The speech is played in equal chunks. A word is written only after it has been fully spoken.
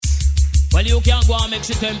Well, you can't go and make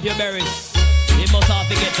she tempt your berries. You must have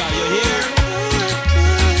to get her, you hear?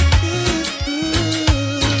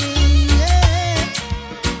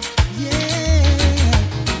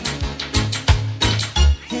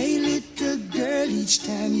 Each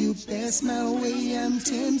time you pass my way, I'm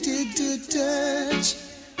tempted to touch.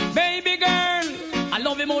 Baby girl, I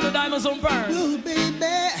love him all the diamonds on pearl. Oh, baby,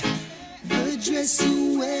 the dress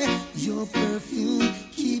you wear, your perfume,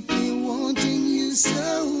 keep me wanting you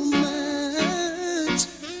so much.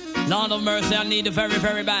 Lord of mercy, I need the very,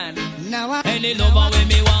 very bad. Now any lover with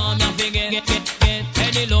me want me forget, get.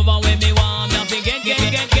 Any lover with me want me forget, get.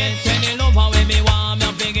 Any lover with me want me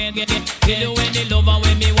forget, get. You any lover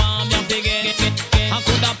with me want me forget, get. I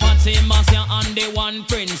could have Patsy, Marcia and the one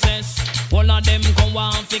princess. All of them come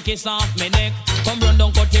want to kiss off me neck. Come run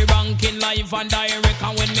down cut the ranking live and direct.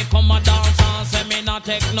 And when me come a dance and say me not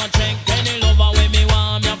take no check. Any lover with me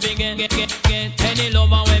want me forget, get. Any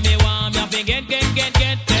lover with me want me forget, get.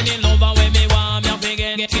 Any lover with me want me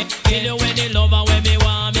forget, get. You any lover with me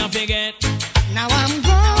want me forget. Now I'm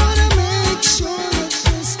gonna make sure that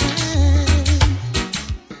this time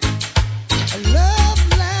a love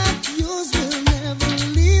like yours will never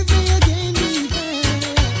leave me again behind.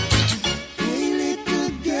 Hey little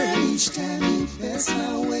girl, each time you pass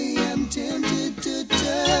my way, I'm tempted to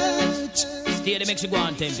touch. Stay there, makes you go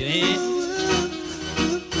and tempt you, eh?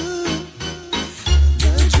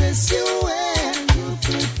 The dress you wear, your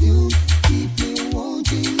perfume, keep me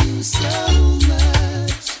wanting you so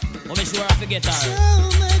much. Oh, me sure I forget her.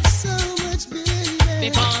 So much, baby.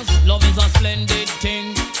 Because love is a splendid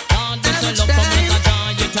thing. Can't this a love come like a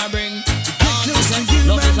joy you to bring.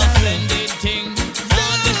 Love is a splendid thing.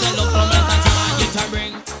 Can't this a love come like a joy you to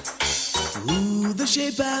bring. Ooh, the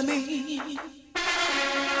shape of me.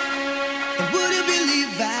 And would you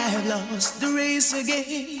believe I have lost the race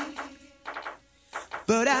again?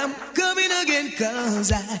 But I'm coming again,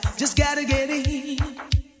 cause I just gotta get in.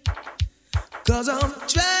 Cause I'm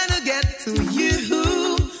trying to get to you,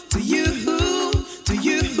 to you, to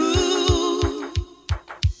you.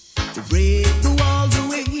 To break the walls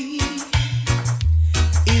away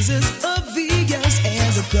is as obvious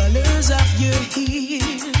as the colors of your hair.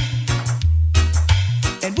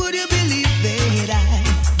 And would you believe that I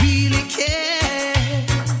really care?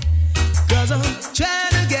 Cause I'm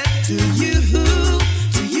trying to get to you,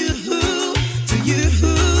 to you, to you.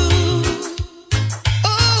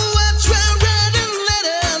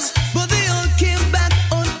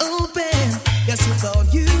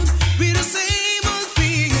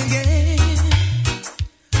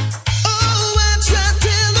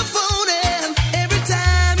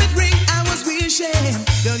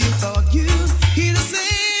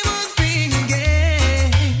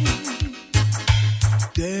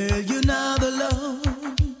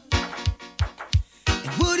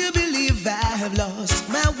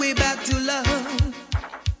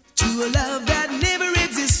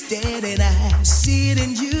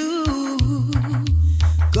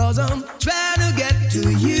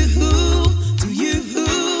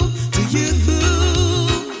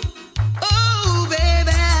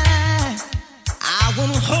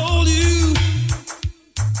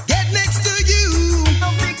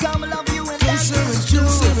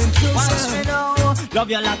 Love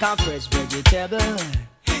you like a fresh vegetable.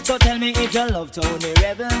 So tell me if you love Tony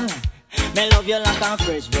Rebel. Me love you like a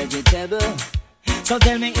fresh vegetable. So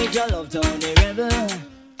tell me if you love Tony Rebel.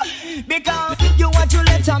 Because you want to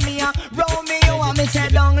let me roll me, you want me say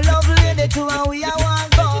down love lady to and we a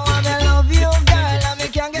want go. And I love you girl and me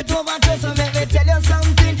can't get over to. So make me tell you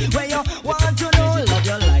something where you want to know. Love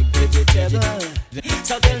you like vegetable.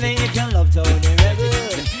 So tell me if you love Tony Rebel.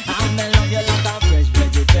 And me love you like a fresh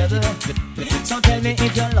vegetable. So tell me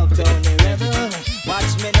if you love Tony Rebel.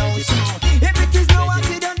 Watch me now, so if it is no, I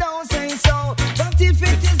see them don't say so. But if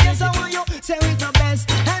it is yes, I want you say it the best.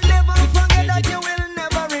 And never forget that you will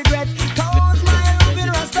never regret. Cause my love in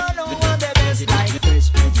Rasta know what the best. Like fresh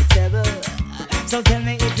vegetable. So tell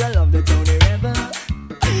me if you love the Tony Rebel.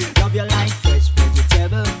 Love you like fresh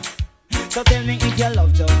vegetable. So tell me if you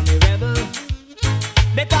love Tony Rebel.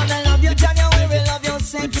 Because I love you January, love you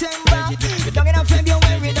September. Don't in a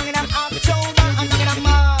February, don't in a October, and don't in a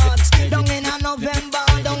March, don't in a November,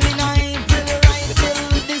 don't in a April, right till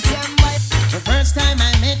December. The first time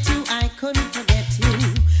I met you, I couldn't forget you.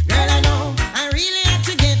 Girl, I know I really had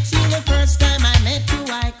to get you. The first time I met you,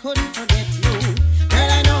 I couldn't forget you.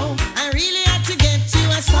 Girl, I know I really had to get you.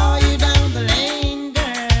 I saw you down the lane,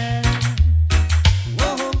 girl.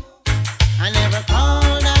 Whoa, I never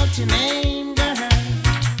called out your name, girl.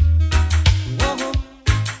 Whoa,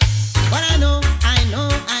 but I know,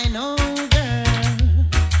 girl.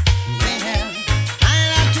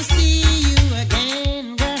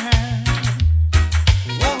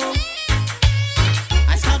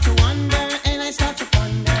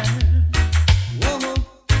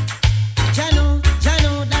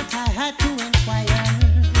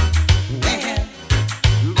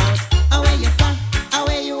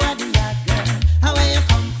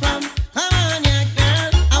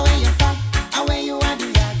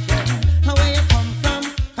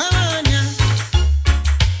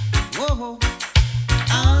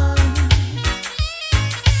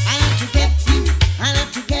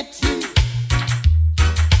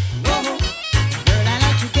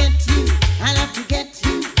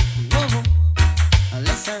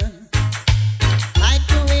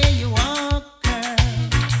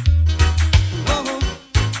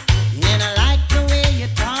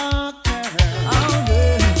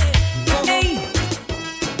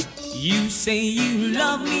 say you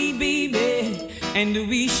love me, baby, and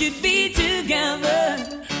we should be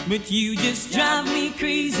together, but you just drive me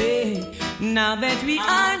crazy. Now that we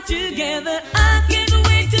are together, I can't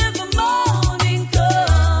wait till the morning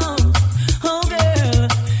comes, oh girl,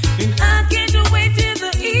 and I can't wait till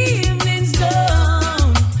the evening's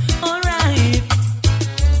done. Alright,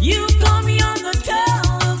 you call me on the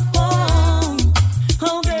telephone,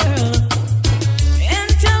 oh girl, and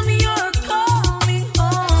tell me you're coming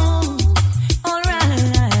home.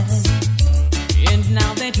 Alright, and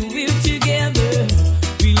now that we're together,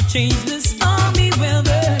 we'll change the stormy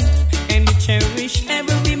weather and cherish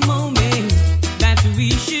every moment that we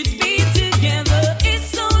should be together. It's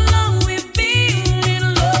so long we've been in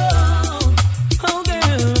love, oh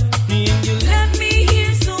girl, and you left me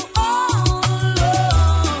here so all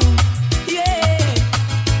alone. Yeah,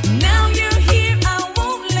 now you're here, I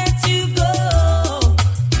won't let you go.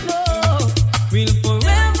 No, we'll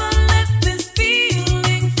forever let this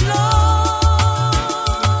feeling flow.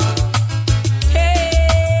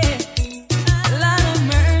 Hey, Lord of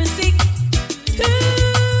mercy,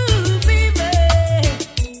 ooh, baby,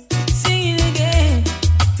 sing it again.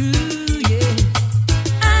 Ooh, yeah,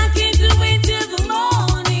 I can't wait till the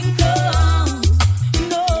morning comes.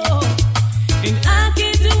 No, and I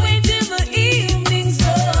can't wait till the evening's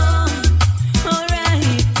done.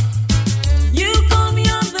 Alright, you call me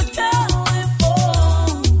on the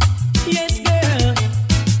telephone. Yes, girl.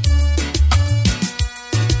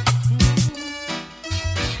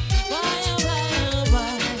 Why?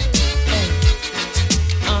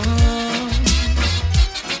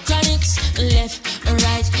 Chronics left and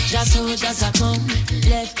right, just soldiers are come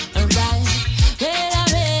left and right.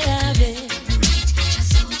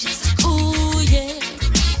 Ooh yeah,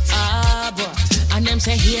 ah boy. And them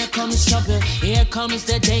say here comes trouble, here comes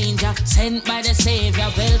the danger, sent by the Savior.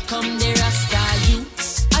 Welcome the Rasta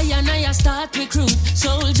youths. I and I start recruit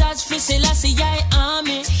soldiers for Selassie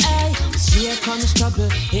army. Ay. Here comes trouble,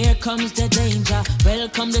 here comes the danger.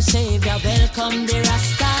 Welcome the Savior, welcome the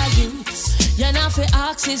Rasta youths. You're not for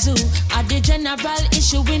axes who at the general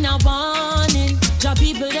issue in a warning. Job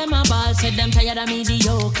people them a ball, said them tired of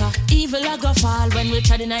mediocre. Evil a go fall when we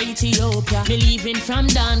tried in Ethiopia. Believing from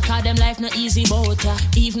down, cause them life no easy boat ya.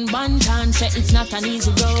 Even Bantan said it's not an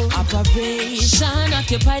easy road. Operation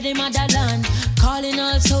occupy the motherland, calling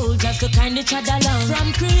all soldiers to kind each other along.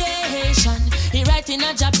 From creation, he writing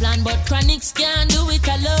a job plan, but Chronics can't do it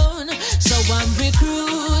alone. So I'm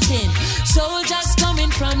recruiting soldiers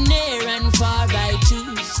coming from near and far. I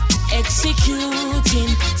choose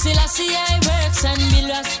executing Selassie I works and be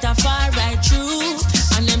Rastafari true.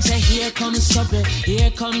 And them say here comes trouble,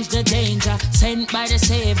 here comes the danger, sent by the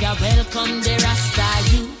Savior. Welcome the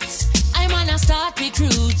Rasta youths. I'm on a start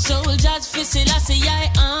recruit soldiers for Selassie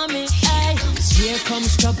I army. Ay. Here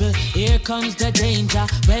comes trouble, here comes the danger.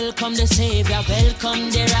 Welcome the Savior,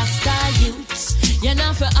 welcome the Rasta youths. You're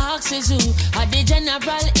not for axes who are the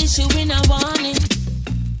general issue in a warning.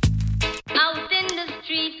 Out in the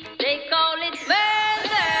street, they call it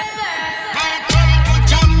murder.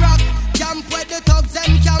 Jam rock, camp where the thugs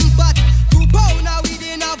and camp back. 2 pound now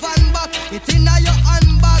within a van back. It in a your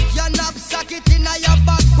handbag, your knapsack, it in a your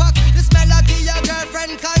backpack. This melody your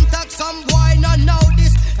girlfriend contact. Some boy not know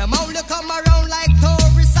this. Them only come around like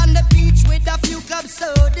tourists on the beach with a few club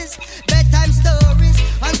sodas, bedtime stories,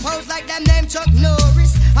 and pose like them name Chuck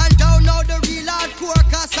Norris. And don't know the real hardcore,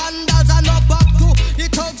 cause sandals are not back to. The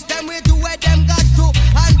thugs them we do where them got to,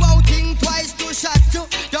 and won't think twice to shot you.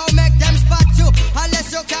 Don't make them spot you, unless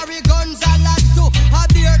you carry guns a lot too. A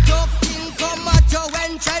beer tough king come at you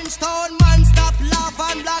when trench town man stop laugh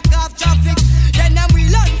and block off traffic. Then them we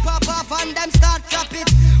learn pop off and them start trap it.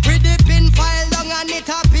 With the pin file long and it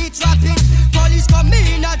a beat rapid. Police come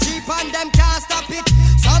in a jeep and them can't stop it.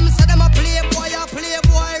 Some say them a playboy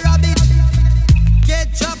rabbit.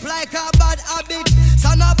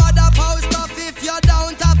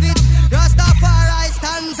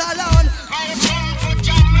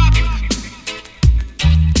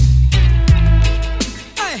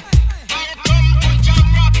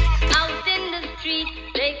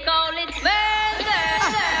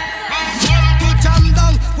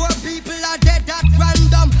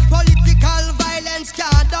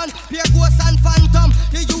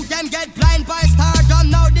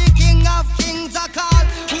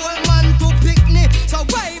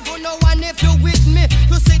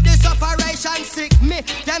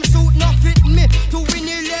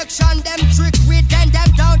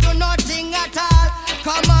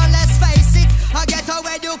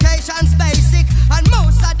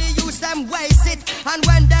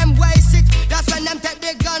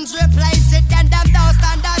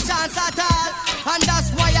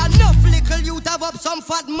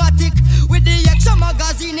 fatmatic with the extra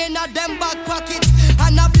magazine in a them back pocket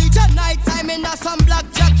and a bleach at night time in a some black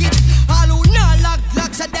jacket. All who not lock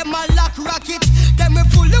locks at them a lock rocket. Them we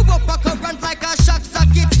fully up a current like a shock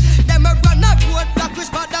socket. Them we run a road block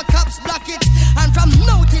which but the cops block it. And from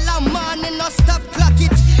now till a morning no stop clock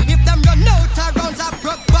it. If them run out of rounds I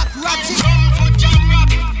broke back ratchet.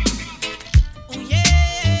 Oh yeah,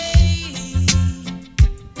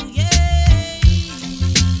 oh yeah.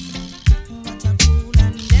 What a cool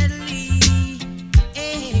and deadly.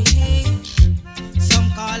 Hey, hey. Some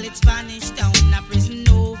call it Spanish Town, a prison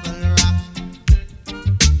oval rock.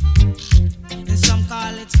 And some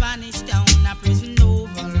call it Spanish Town, a prison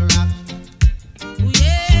oval rock. Oh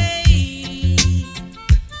yeah,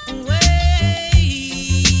 oh yeah.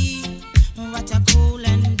 What a cool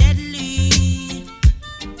and deadly.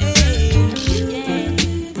 Hey,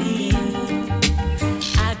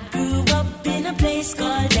 I grew up in a place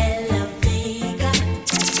called De La Vega.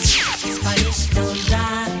 Spanish Town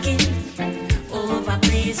rocking over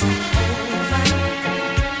prison over.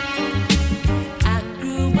 I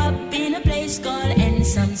grew up in a place called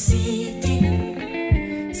Ensom City.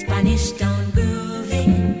 Spanish Town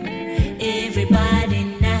grooving, everybody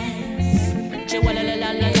nice.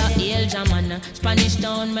 Spanish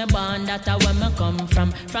Town, me born, that's where me come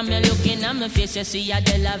from. From me looking at me face, you see a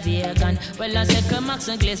De La Vegan. Well, I say Max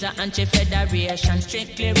and Glazer Anti-Federation.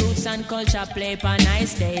 Strictly roots and culture play per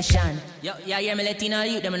nice station. Yo, yeah, hear me Latino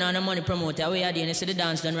youth, them on the money promoter. We are doing this to the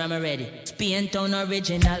dance done, I'm ready. Spain Town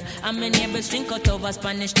original. And my neighbors drink out over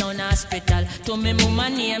Spanish Town Hospital. To me mama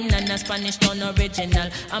name, Nana Spanish Town original.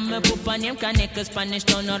 And my papa name, Kaneka Spanish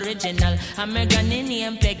Town original. And my granny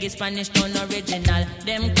name, Peggy Spanish Town original.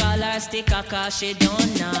 Them call her sticker cause she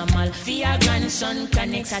don't normal. For your grandson,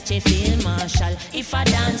 Kaneka such a field marshal. If I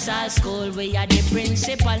dance at school, we are the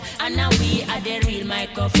principal. And now we are the real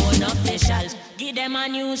microphone officials. Give them a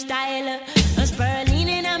new style. A spurling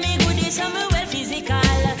in a me goodies and me well physical.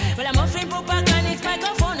 Well, I'm offering proper connect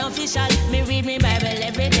microphone official. Me read me Bible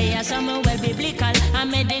every day and some well biblical. I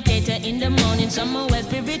meditate in the morning, some well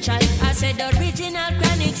spiritual. I said original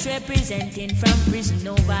chronics representing from prison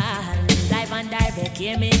over. Live and direct,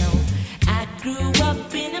 hear me now. I grew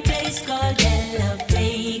up in a place called De La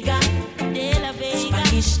Vega. De La Vega.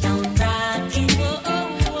 Spanish Town rocking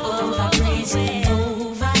over prison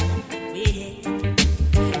over.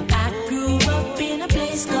 I grew up in a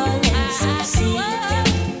place called Ensom City.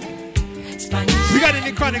 We got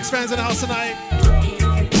any Chronics fans in the house tonight?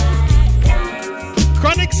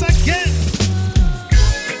 Chronics again.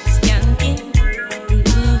 Skanking,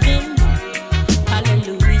 grooving,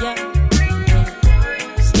 hallelujah.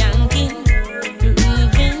 Skanking,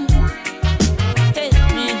 grooving, help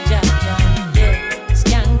me, Jaja. Yeah,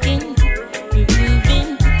 skanking, grooving,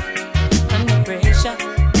 under pressure.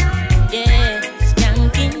 Yeah,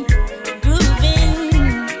 skanking, grooving.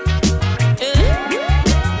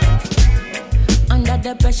 Under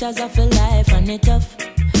the pressures of a life and it tough.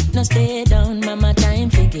 No stay down, mama, time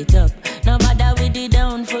pick it up. No bother with the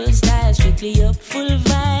down, full style, strictly up, full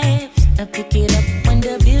vibes. I pick it up when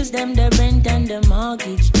the bills, them, the rent and the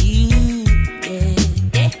mortgage due. Yeah,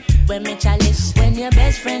 yeah. When me chalice, when your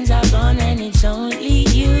best friends are gone and it's only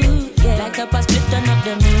you. Yeah, like a past split, turn up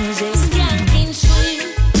the music. Skanking sweet,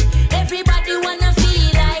 everybody wanna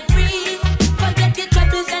feel like free. Forget your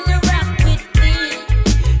troubles and the rock with me.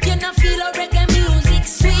 You know feel a reggae music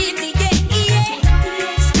sweet, yeah.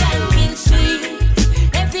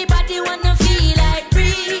 Everybody wanna feel like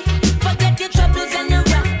free. Forget your troubles and you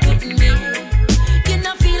rock with me. You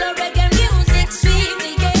know feel a reggae music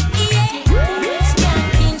sweet, yeah, yeah.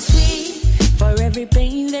 Skanking sweet. For every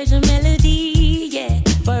pain there's a melody, yeah.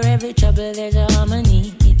 For every trouble there's a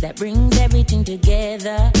harmony that brings everything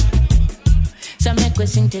together. So make we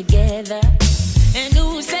sing together. And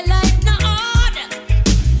who say life no order?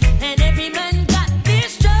 And every man got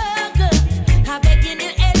this struggle. I beg you to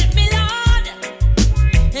help me, Lord.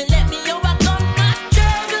 And let me overcome my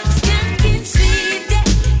troubles. Skanking sweet, yeah.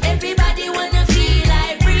 Everybody wanna feel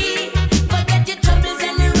like free. Forget your troubles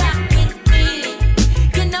and you rock with me.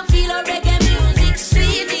 You know feel a reggae music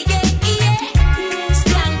sweet, yeah, yeah.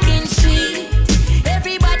 Skanking sweet.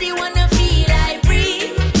 Everybody wanna feel like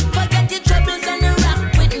free. Forget your troubles and you rock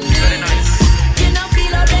with me. You know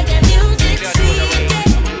feel a reggae music sweet,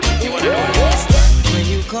 yeah. When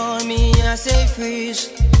you call me, I say freeze.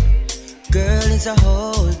 Girl, it's a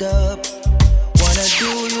hold up. Wanna do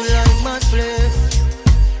you like my spliff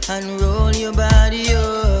and roll your body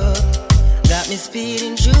up. Got me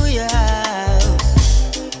speeding through your house.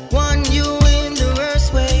 Want you in the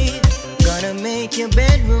worst way. Gonna make your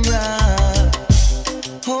bedroom rock.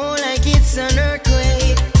 Oh, like it's an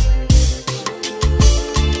earthquake.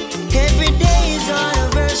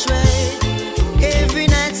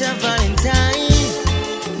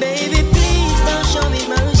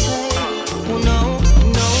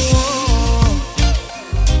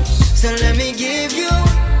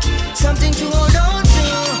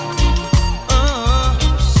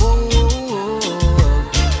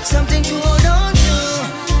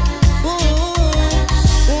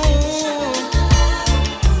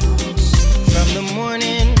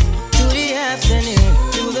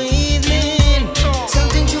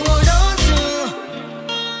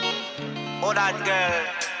 Hold on, girl.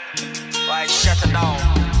 Why shut it down?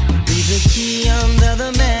 Leave the key under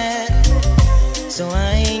the mat, so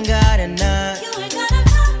I ain't got a nut.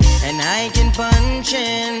 And I can punch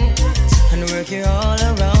in and work you all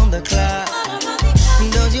around the clock.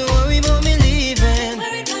 Don't you worry about me leaving,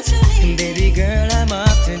 baby girl, I'm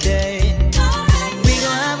off today. We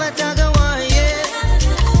gon' have a tug of war, yeah.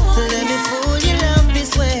 Let me pull your love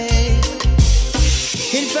this way.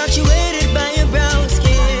 Infatuated by your brown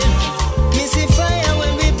skin, missing fire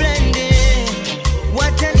when we blending.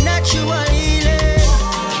 What a natural healing.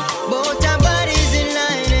 Both our bodies in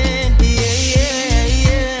line, yeah, yeah,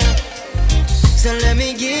 yeah. So let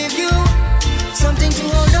me give you something to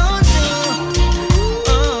hold on to.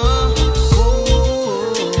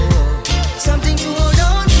 Something to hold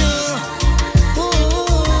on to.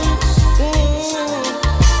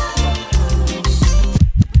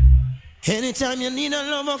 Anytime you need a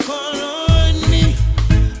lover, call on me.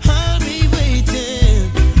 I'll be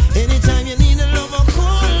waiting. Anytime you need a lover,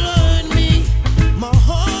 call on me. My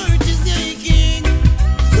heart is aching.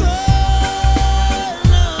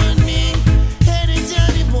 Call on me.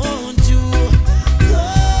 Anytime you want to.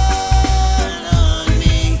 Call on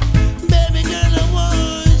me. Baby girl, I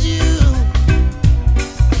want you.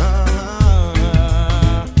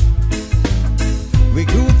 We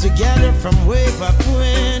grew together from way back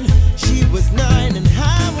when. She was 9 and I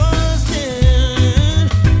was 10.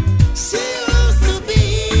 She used to be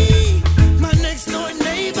my next door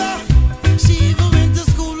neighbor. She even went to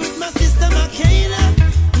school with my sister Makayla.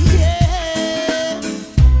 Yeah.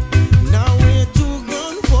 Now we're two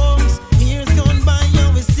grown folks. Years gone by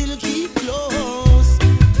and we still keep close.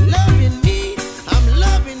 Loving me, I'm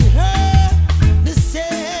loving her the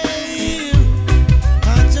same. I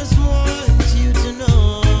just want you to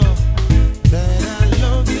know that I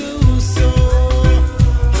love you so.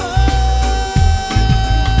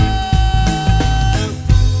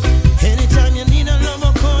 Anytime you need a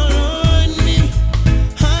lover, call on me.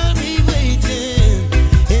 I'll be waiting.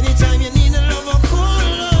 Anytime you need a lover,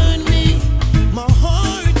 call on me. My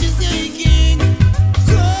heart is aching.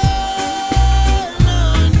 Call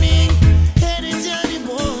on me. Anytime you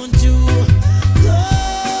want to.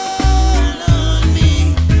 Call on me.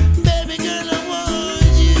 Baby girl, I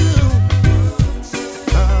want you.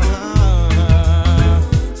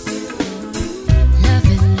 Love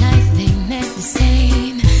and life, they met the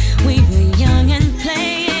same. We were young and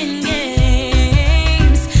playing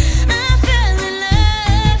games. I fell in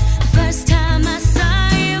love the first time I saw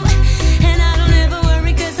you. And I don't ever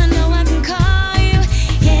worry 'cause I know I can call you.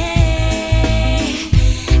 Yeah.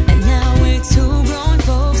 And now we're two grown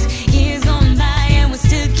folks. Years gone by and we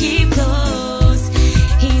still keep close.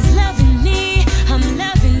 He's loving me, I'm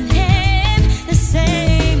loving him the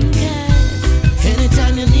same. 'Cause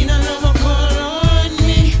Anytime you need a lover, call on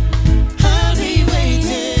me. I'll be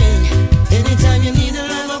waiting. Anytime you need a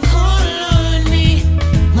lover, call on me.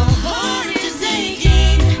 My heart is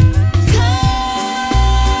aching.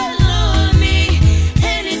 Call on me.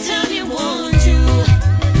 Anytime you want to.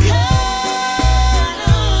 Call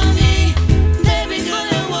on me. Baby girl,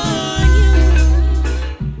 I want you.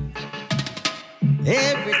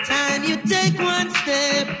 Every time you take one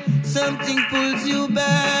step, something pulls you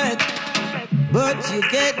back. But you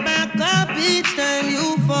get back up each time you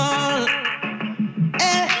fall.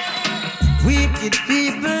 Eh. Wicked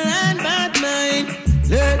people and bad mind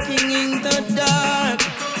lurking in the dark.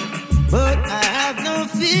 But I have no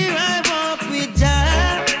fear, I walk with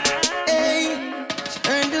Jah. Hey,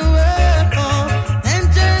 turn the world off and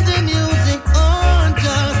turn the music on.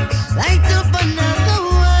 Just light up another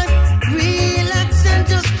one. Relax and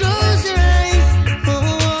just close your eyes.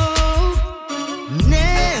 Oh,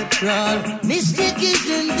 natural mystic is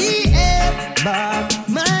in the air. But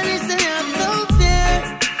man is I have no fear.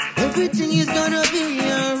 Everything is gonna be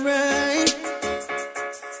alright.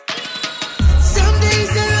 Some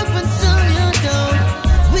days are up and some you're down.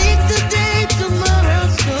 Week today,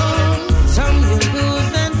 tomorrow's gone. Some you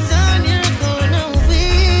lose and some you're gonna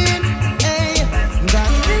win. Hey,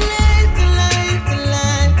 that's the life, the life, the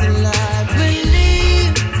life, the life we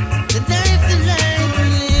live. The life, the life we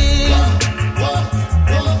live.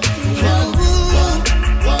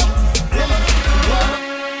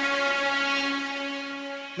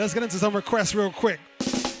 Let's get into some requests real quick.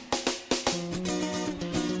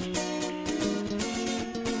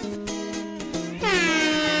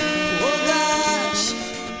 Oh gosh,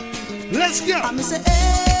 Let's go. I'm say,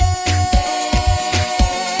 hey,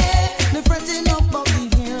 the fretting up of the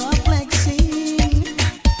hair are flexing.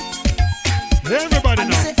 Everybody I'm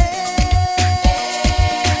know. say, hey,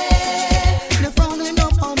 the frowning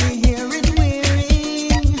up on me hair is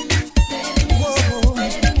wearing. Whoa,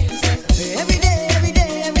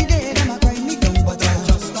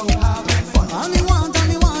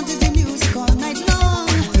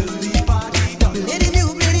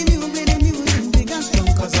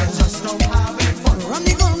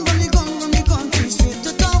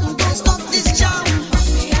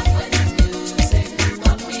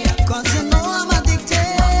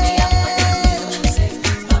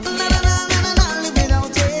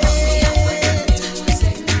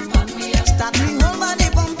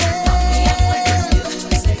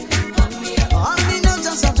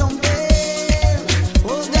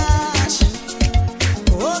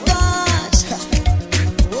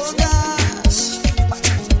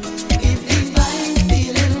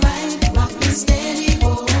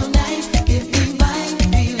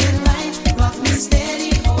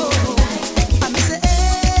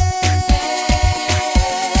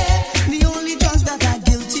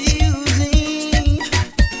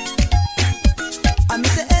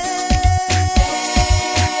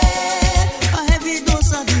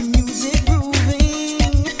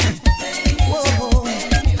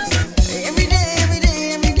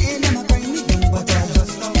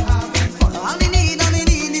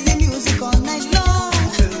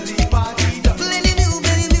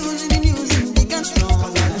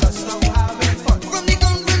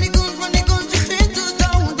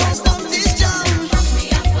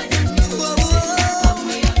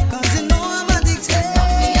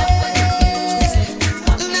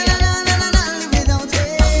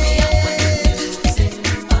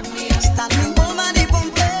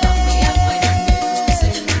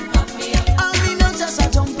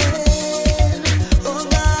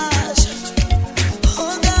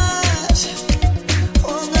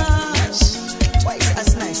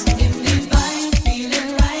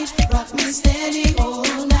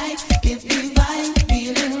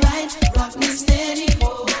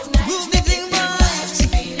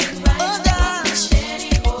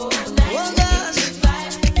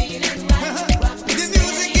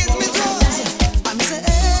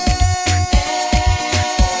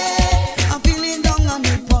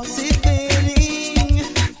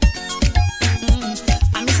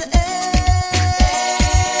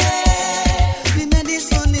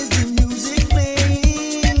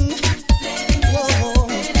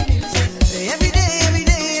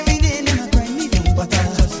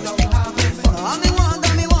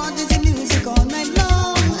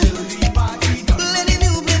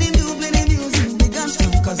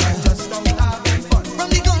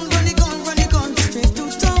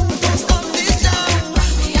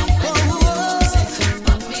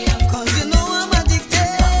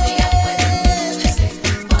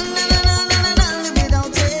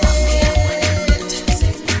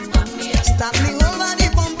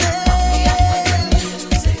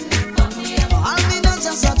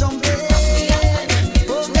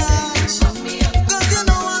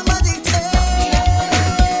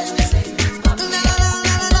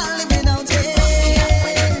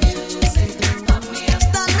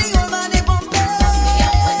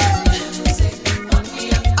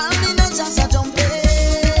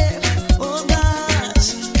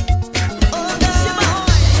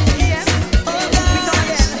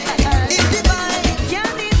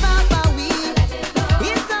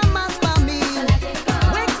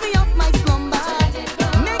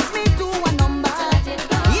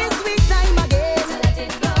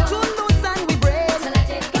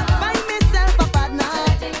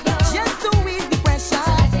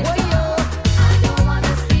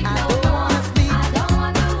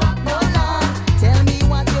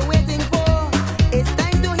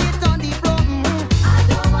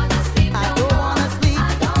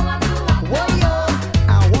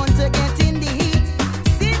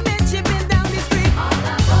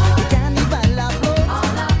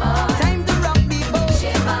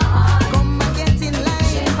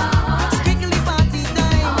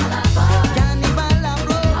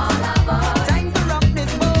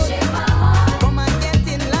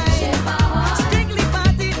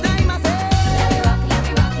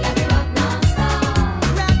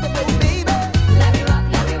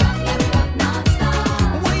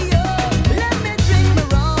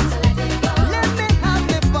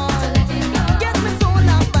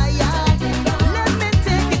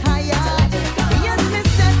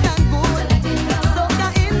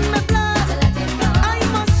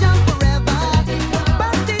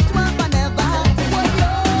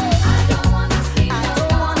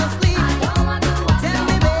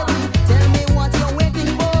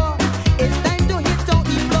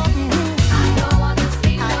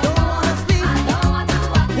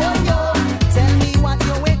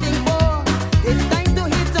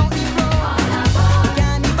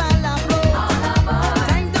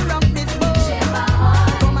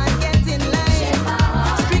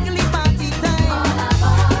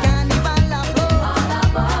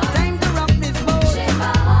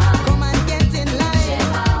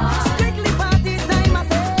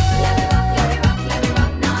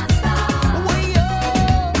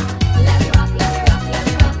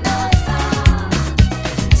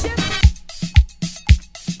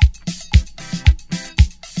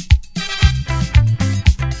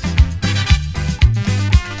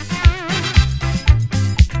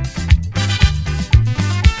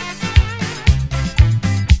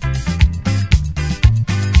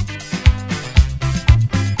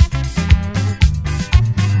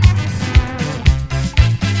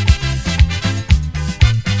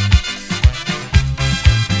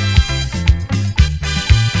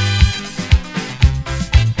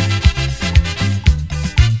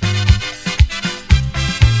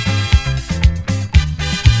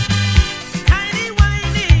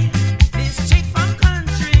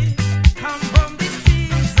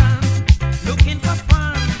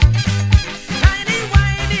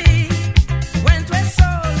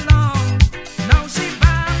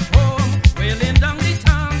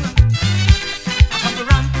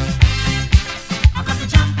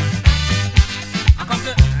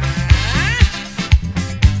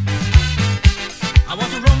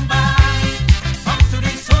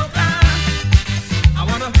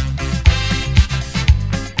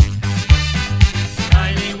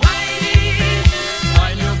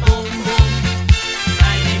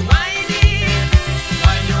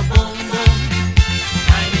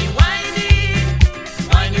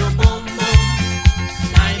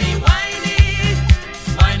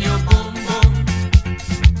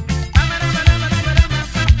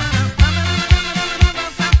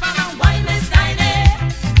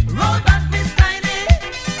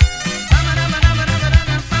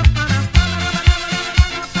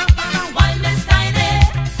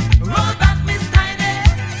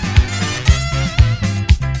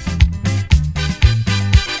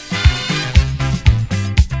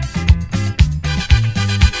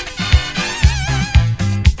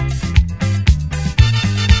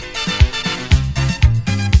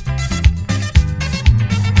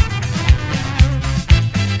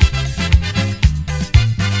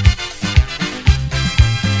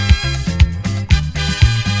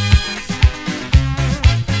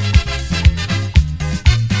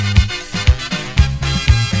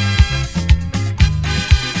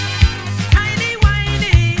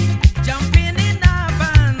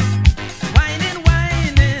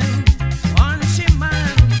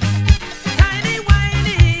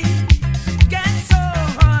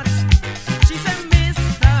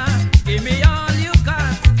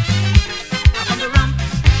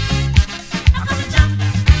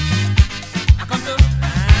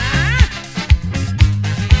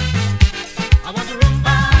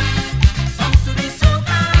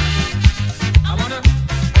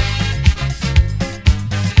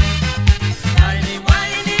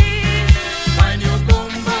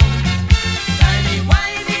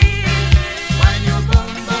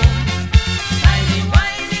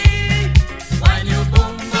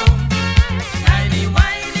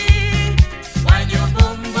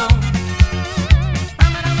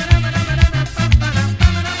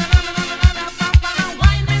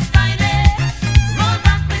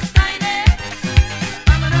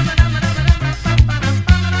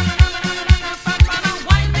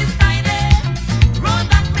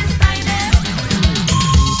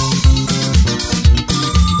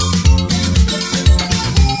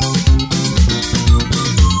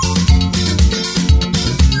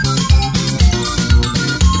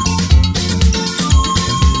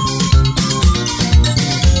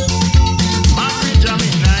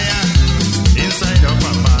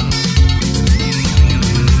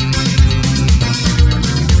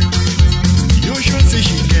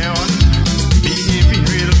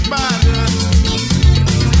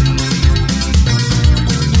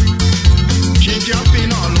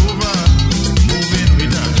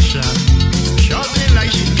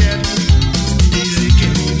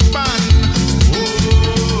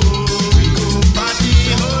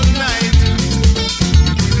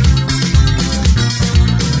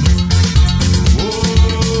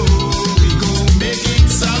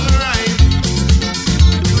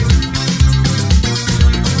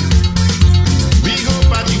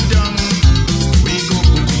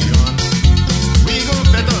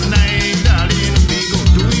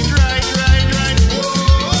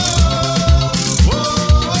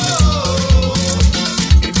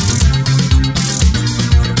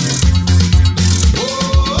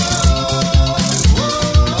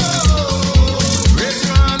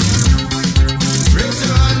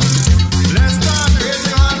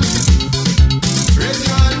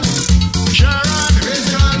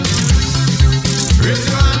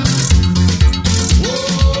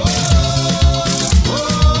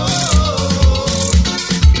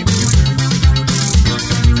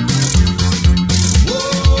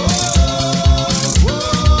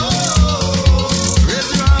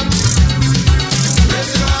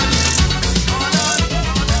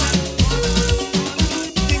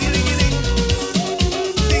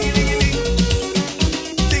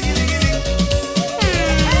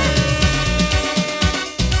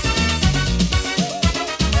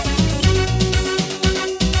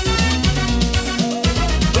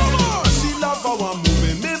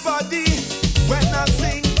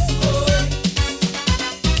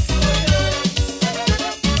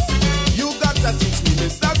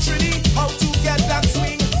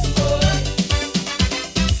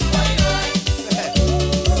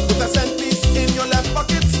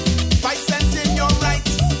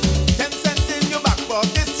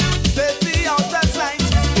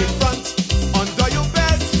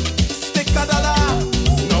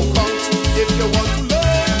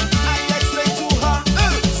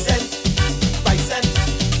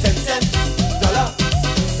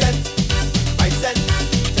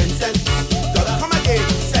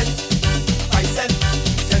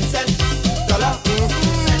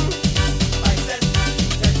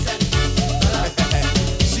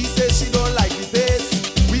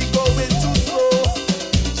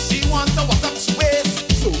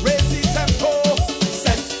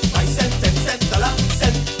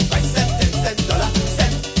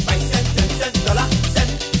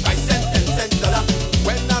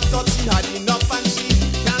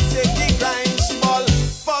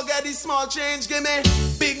 small change, give me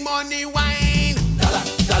big money wine. Dollar,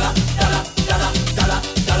 dollar, dollar, dollar, dollar,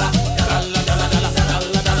 dollar, dollar, dollar, dollar, dollar,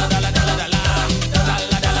 dollar, dollar, dollar, dollar.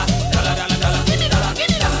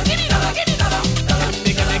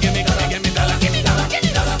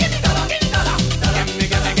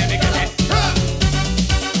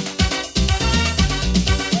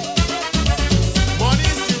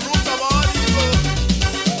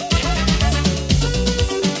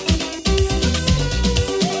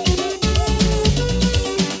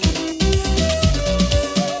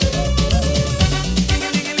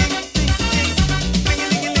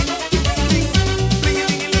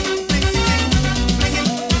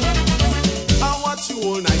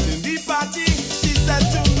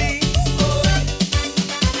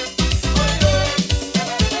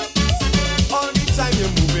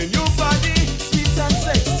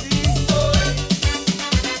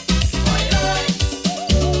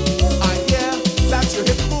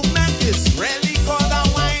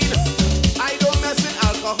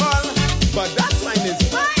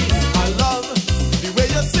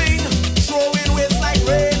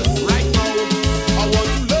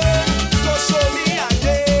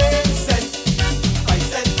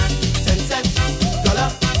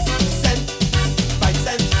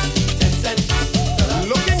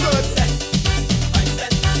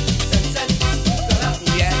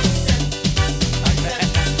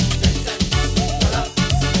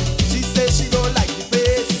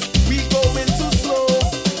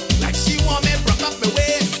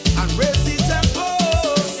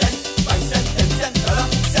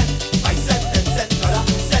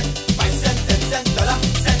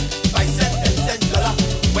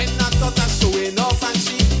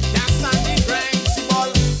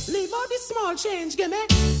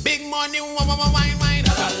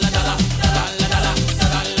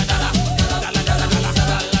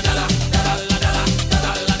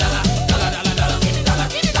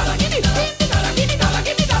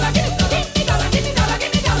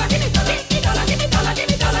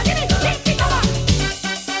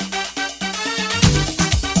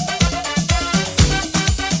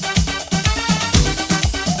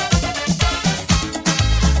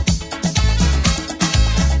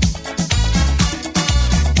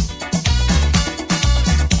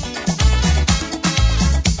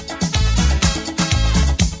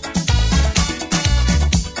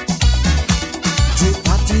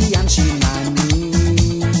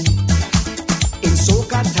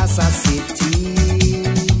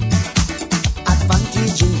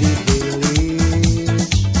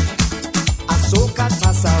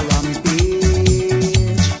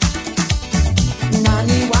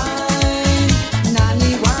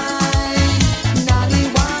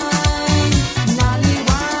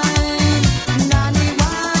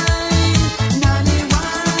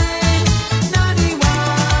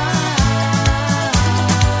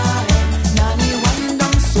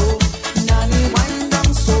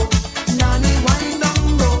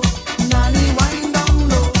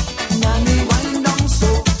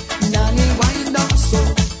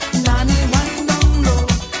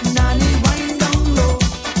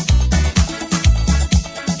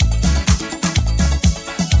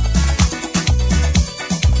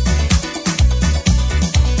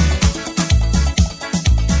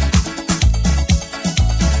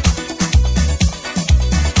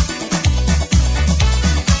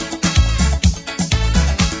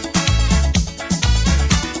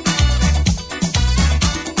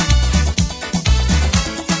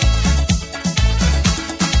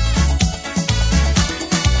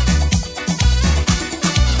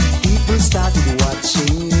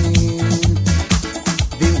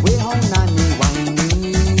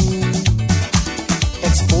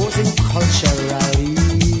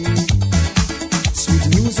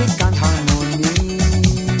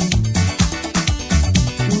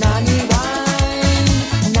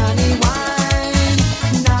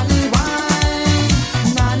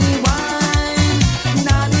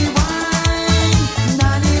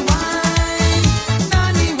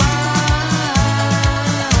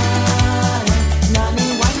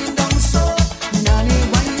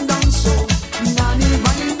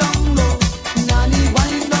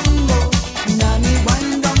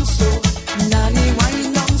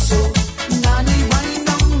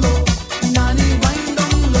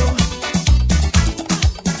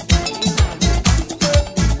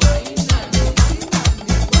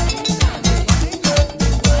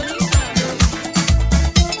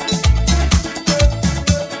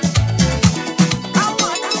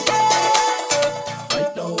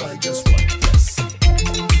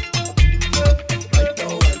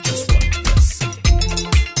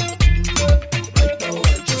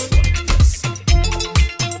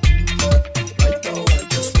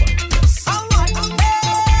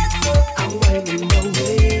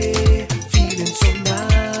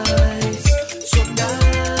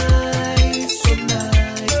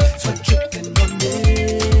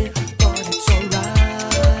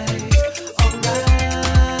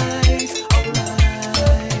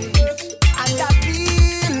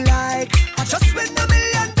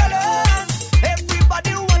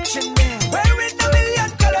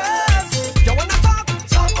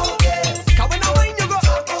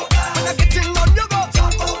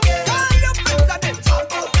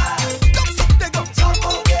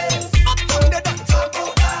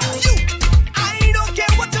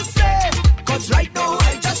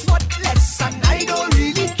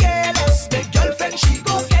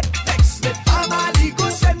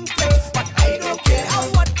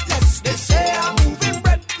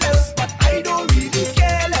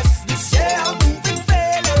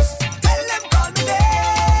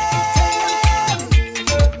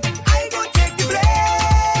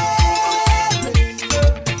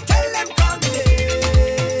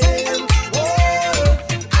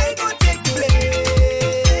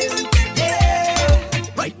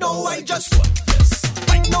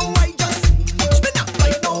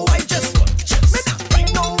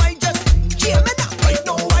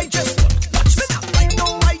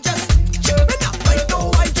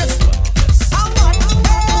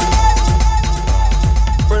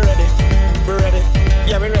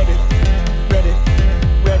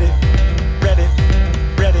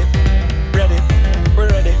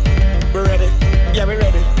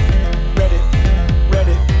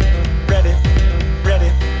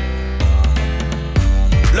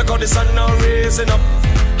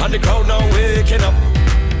 smoking up.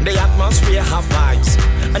 The atmosphere have vibes,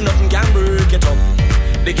 and nothing can break it up.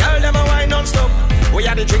 The girl them a wine non-stop. We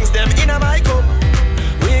are the drinks them in a my cup.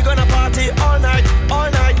 We gonna party all night, all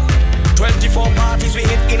night. 24 parties we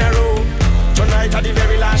hit in a row. Tonight at the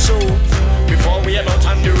very last show. Before we head out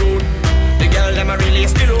on the road, the girl them a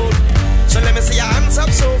release the load. So let me see your hands up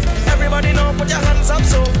so. Everybody know, put your hands up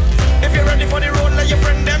so. If you're ready for the road, let your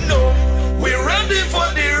friend them know. We're ready for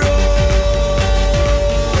the road.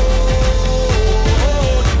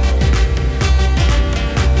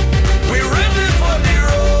 We're ready for the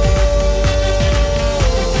road.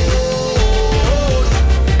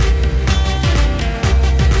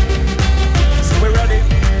 So we're ready,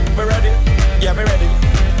 yeah we're ready,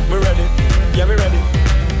 yeah we're ready,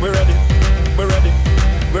 we're ready, we're ready,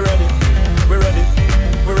 we're ready, we're ready,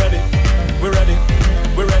 we're ready, we're ready,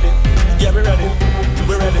 we're ready, yeah we're ready,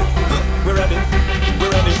 we're ready, we're ready,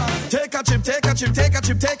 we're ready. Take a chip, take a chip, take a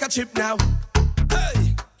chip, take a chip now.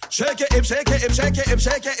 Hey, shake it, hip, shake it, hip, shake it, hip,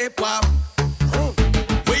 shake it, hip, wow.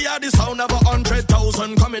 We are the sound of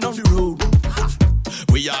 100,000 coming on the road.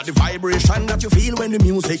 We are the vibration that you feel when the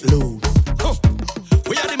music loads.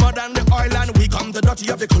 We are the mud and the oil and we come the dirty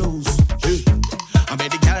of the clothes. I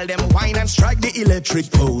made the girl them wine and strike the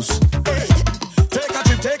electric pose. Hey. Take a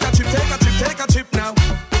chip, take a chip, take a chip, take a chip now.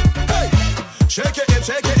 Hey. Shake it, hip,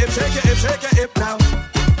 shake it, hip, shake it, hip, shake it, hip now.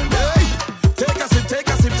 Hey. Take a sip, take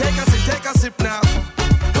a sip, take a sip, take a sip now.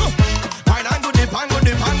 Wine and go dip, and go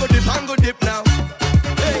dip, and go dip, and go dip now.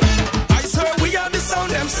 Hey. I swear we are the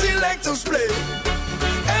sound them selectors play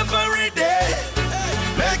every day,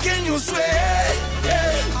 making you sway.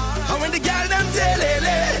 And when the girl them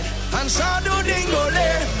telele and shadow dingole,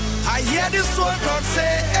 I hear this one crowd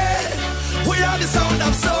say, we are the sound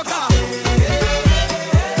of soca.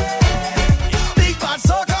 Big bad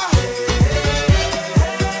soca.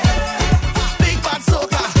 Big bad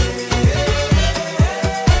soca.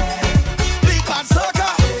 Big bad soca.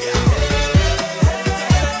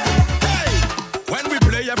 Hey. When we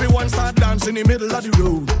play, everyone start dancing in the middle of the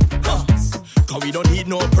road. Cause we don't need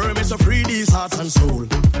no permits to free these hearts and soul.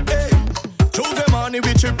 Hey, Tuesday morning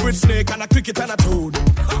we trip with snake and a cricket and a toad.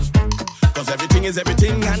 Cause everything is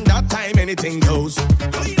everything and that time anything goes.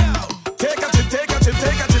 Take a chip, take a chip,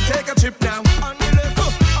 take a chip, take a chip now.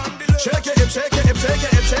 Shake it, hip, shake it, hip, shake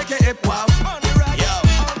it, hip, shake it, hip, wow.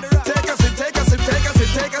 Take a sip, take a sip, take a sip,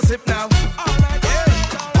 take a sip now.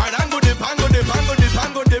 Right, and go dip, and go dip, and go dip,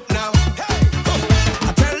 and go dip now.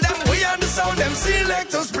 I tell them we are the sound them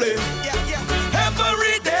selectors play.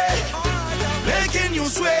 Every day, making you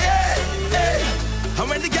sway. And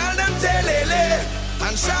when the girl them telele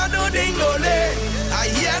and shadow dingole, I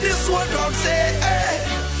hear this one crowd say,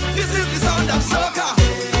 this is the sound of soca.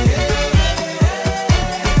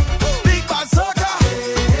 Big bad soca.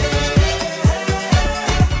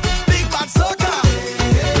 Big bad soca.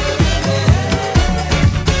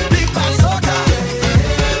 Big bad soca.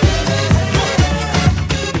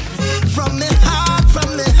 From the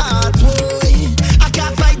heart, boy, I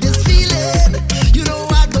can't fight this feeling. You know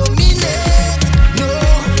I don't mean it. No,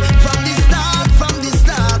 from the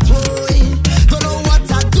start, boy. Don't know what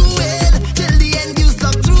I'm doing till the end. You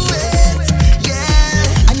stop.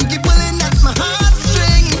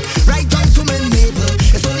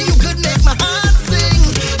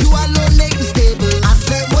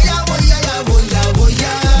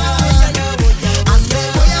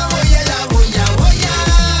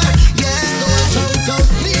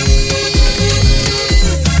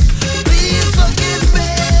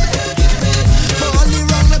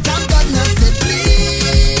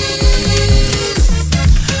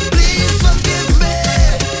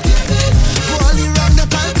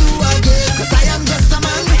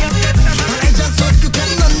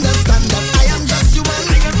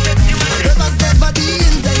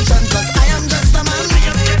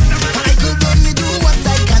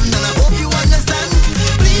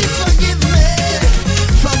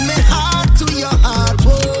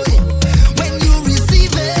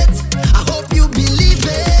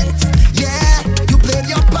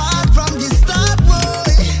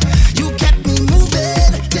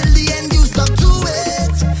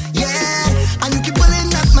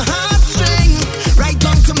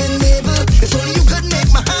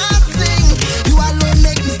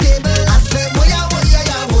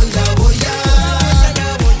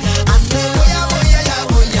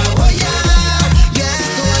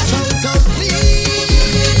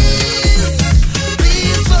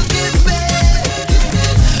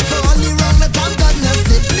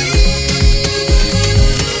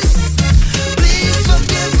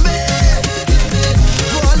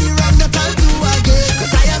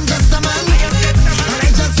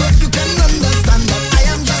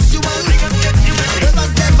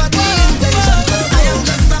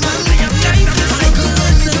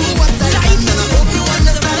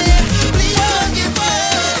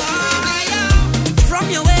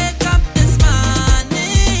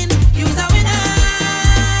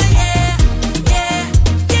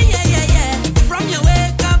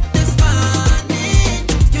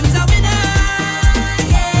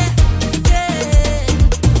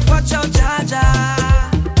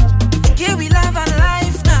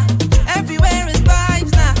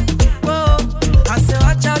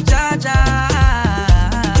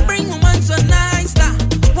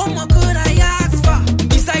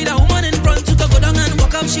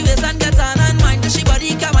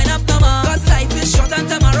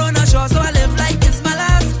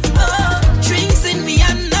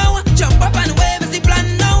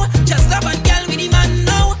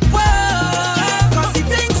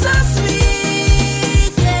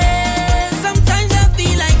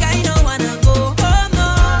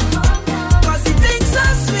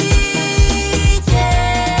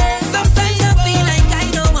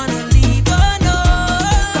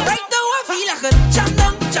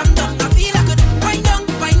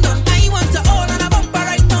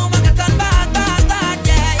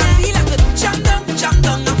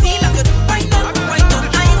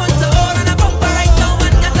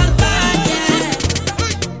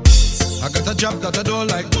 job that I don't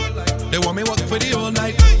like. They want me work for the whole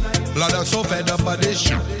night. Lord, I'm so fed up by this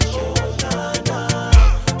shit.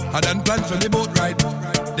 I done planned for the boat ride.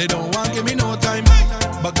 They don't want give me no time,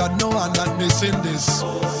 but God know I'm not missing this.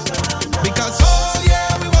 Because oh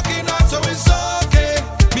yeah, we working hard, so it's okay.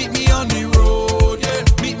 Meet me on the road, yeah.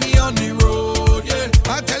 Meet me on the road, yeah.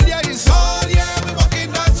 I tell ya it's all, yeah. We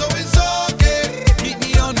working hard, so it's okay. Meet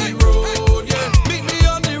me on the road, yeah. Meet me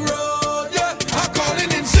on the road, yeah. I'm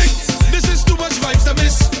calling in sick. This is too much vibes to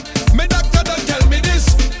miss. My doctor don't tell me this.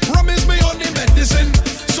 Promise me on the medicine.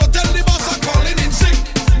 So tell the boss I'm calling in sick.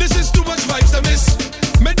 This is too much vibes to miss.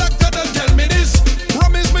 My doctor don't tell me this.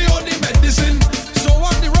 Promise me on the medicine. So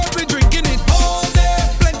on the road we drinking it all day.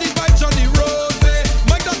 Plenty vibes on the road, babe.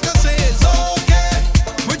 My doctor say it's okay.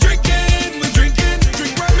 We drinking,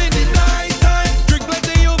 drink rum in the night time. Drink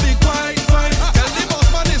plenty, you'll be quite fine. Tell the boss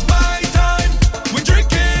man it's my time. We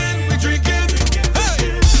drinking,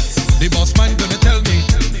 hey. The boss man gonna tell me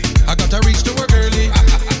I gotta reach to work early,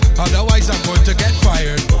 otherwise I'm going to get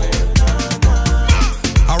fired.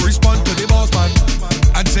 I respond to the boss man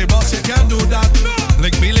and say, boss, you can't do that.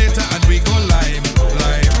 Link me later and we go live.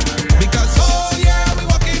 Because oh yeah, we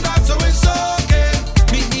working hard, so it's okay.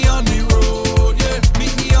 Meet me on the road, yeah.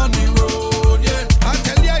 Meet me on the road, yeah. I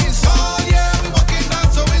tell ya it's all, yeah. We working hard,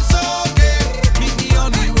 so it's okay. Meet me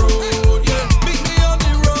on the road, yeah. Meet me on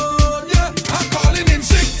the road, yeah. I'm calling in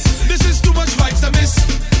sick. This is too much vibes to miss.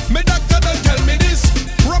 My doctor don't tell me this.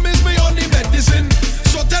 Promise me on the medicine.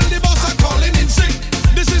 So tell the boss I'm calling in sick.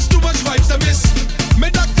 This is too much vibes to miss. My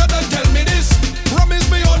doctor don't tell me this. Promise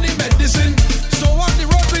me on the medicine. So on the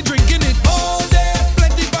road we drinking it all day.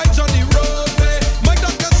 Plenty vibes on the road, babe. My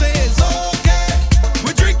doctor say it's okay.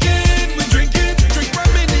 We drinking, drink rum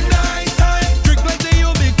in the night time. Drink plenty,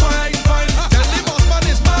 you'll be quite fine. Tell the boss man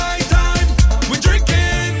it's my time. We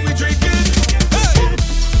drinking, hey.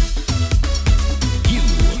 You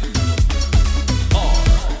are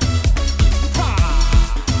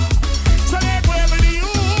So make way for the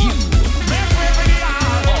you. Make way for the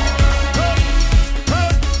all.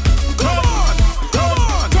 Come on.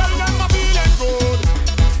 Tell them I'm feeling good.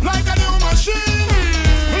 Like a new machine.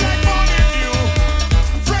 Like morning dew.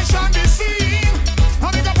 Fresh on the scene. I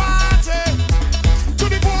make a party to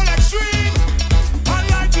the full extreme. And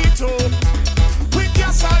light it up with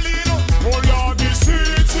gasoline. Oh Lord, the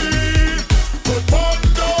city could burn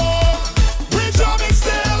down. We jamming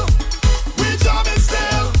still.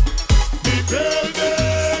 The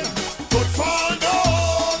building could fall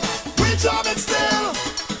down. We jamming still.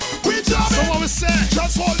 So what we say?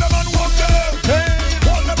 Just hold them and walk them.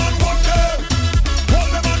 Hold them and walk them. Hold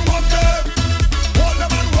them and walk them. Hold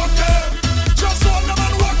them and walk them. Just hold them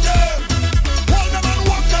and walk them. Hold them and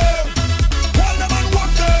walk them. Hold them and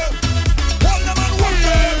walk them. Hold them and walk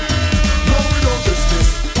them. No, we don't business.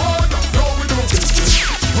 Oh no, we don't business.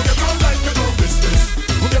 We get on like you don't business.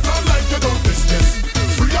 We get on like you don't business.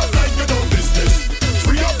 Free up like you don't business.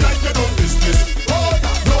 Free up like you don't business. Oh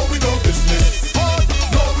no, we don't business. Oh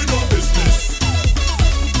no, we don't business.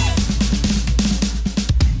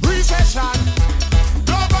 Recession,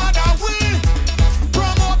 no bother we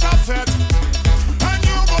promote a fete, and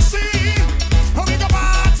you go see how we go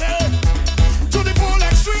party to the full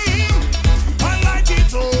extreme and light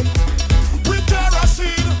it up with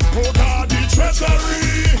kerosene. Oh God, the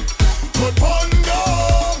treasury could burn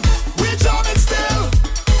down. We jamming still.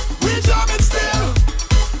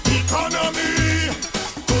 The economy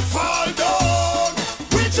could fall down.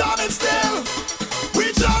 We jamming still.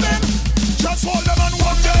 Just hold them and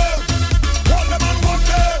walk them. Hold them and walk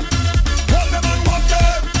them. Hold them and walk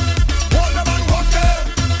them. Hold them and walk them.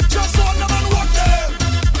 Just hold them and walk them.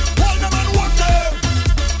 Hold them and walk them.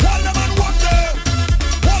 Hold them and walk them.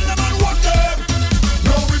 Hold them and walk them.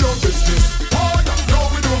 No, we don't business. Oh no,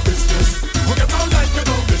 we don't business. We get on like you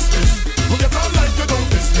don't business. We get on like you don't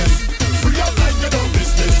business. Free up like you don't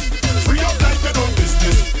business. Free up like you don't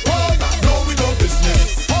business. Oh no, we don't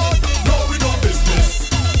business. Oh no, we don't business.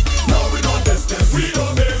 No, we don't business. We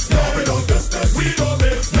don't mix. No, we don't business. We don't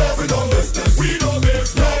mix. No, we don't business. We don't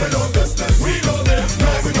mix. No, we don't business. We don't mix.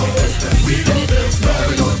 No, we don't business. We don't mix. No,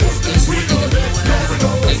 we don't business. We don't mix. No, we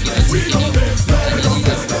don't business. We don't mix. No, we don't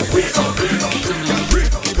business. We don't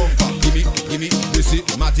Gimme, this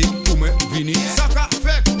it, Matty, Kume, Vini. Saka,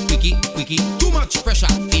 fake, quickie, too much pressure,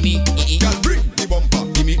 Fimi, Girl, bring the bumper.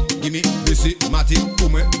 Gimme, this it, Matty,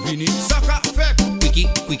 Kume, Vini. Saka, fake,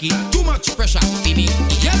 quickie, too much pressure, Fimi.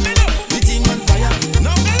 Yell me now, The thing on fire.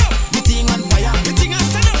 now me now, The thing on fire. the thing I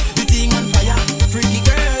stand up. The thing on fire. Freaky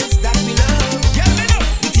girls that we love. Yell me now,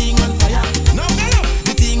 The thing on fire. now me now,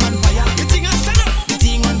 The thing on fire. the thing I stand up. The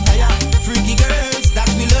thing on fire. Freaky girls that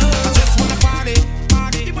we love. I just wanna party.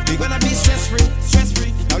 We gonna be stress free.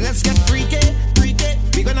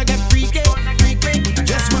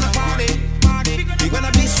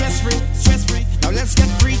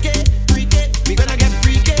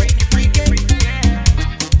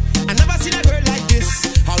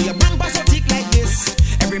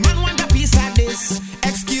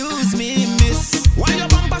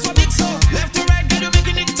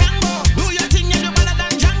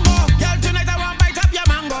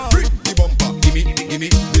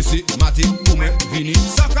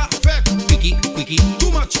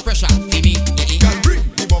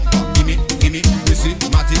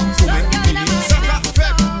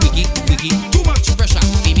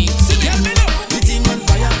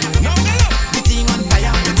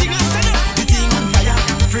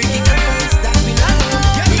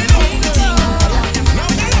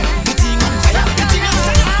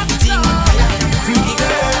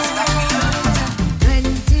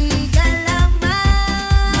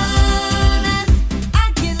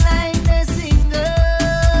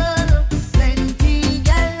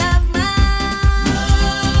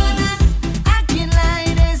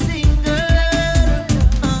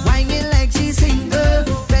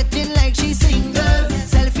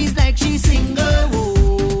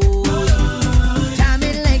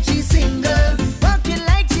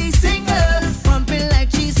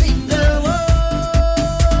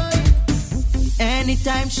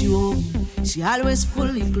 Anytime she home, she always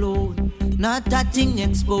fully clothed, not a thing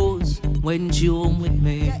exposed when she home with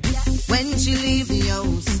me. When she leave the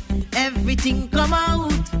house, everything come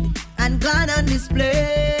out and gone on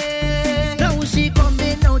display. Now she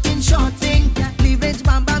coming out in short thing, cleavage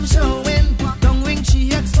bam bam showing, tongue ring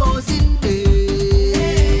she exposing.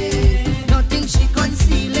 Nothing she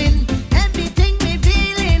concealing, everything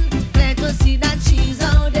revealing. Glad to see that she's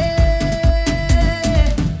out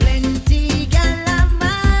there. Plenty gal a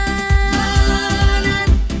man,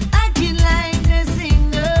 acting like the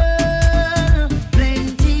singer.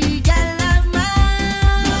 Plenty gal a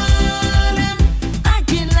man,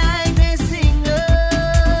 acting like the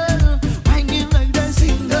singer. Whining like the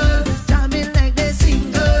singer, jamming like the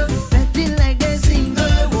singer, betting like the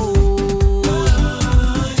singer.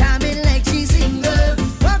 Jamming like she singer,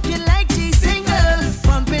 walking like she singer,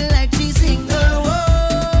 pumping like she singer.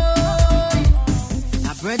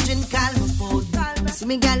 A virgin call my phone, see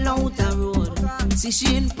me gal out the road, see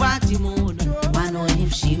she in party mode. Wanna know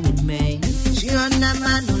if she with me? She on a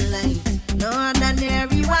man no light, no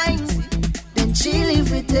ordinary wine. Then she live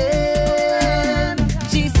with him.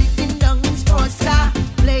 She sitting down in sports car,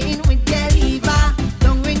 playing with Galiva.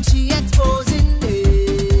 Don't ring she exposing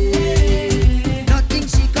it. Nothing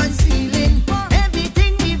she concealing,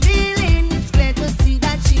 everything revealing. It's clear to see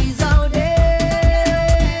that she's out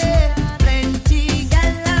there. Plenty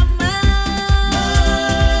gal a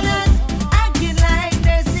man, acting like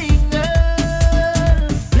the singer.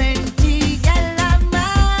 Plenty gal a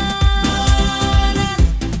man,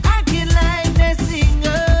 acting like the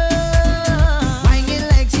singer. Whining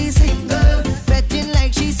like she singer, betting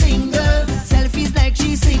like she singer, selfies like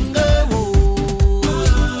she singer.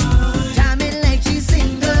 Jamming like she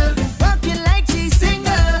singer, walking like she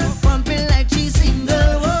singer, pumping like she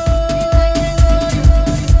singer.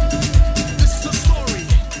 This is a story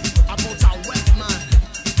about a wet man,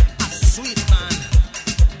 a sweet man,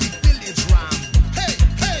 the village ram. Hey,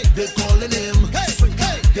 hey, they calling him. Hey,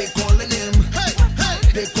 hey, they calling him. Hey, hey,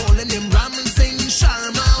 they calling him Ram Singh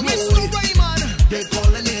Sharma. Mr. Raymond, they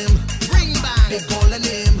calling him. Ring bang, they calling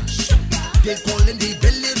him. They calling the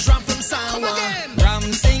village ram from Sawa. Ram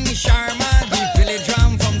Singh Sharma, the village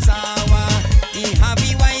ram from Sawa. He have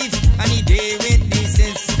a wife and he day with the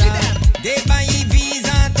sister. They buy a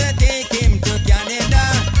visa to take him to Canada.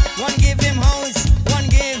 One give him house, one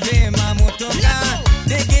give him a motor car.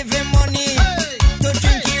 They give him money to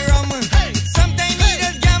drink the rum. Sometimes he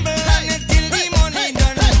just gamble until the money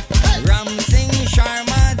done. Ram Singh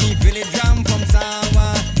Sharma, the village ram from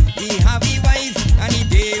Sawa. He have a wife and he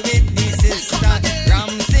day with the sister. Ram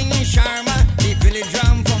Singh Sharma, the village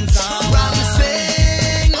ram from Sawa.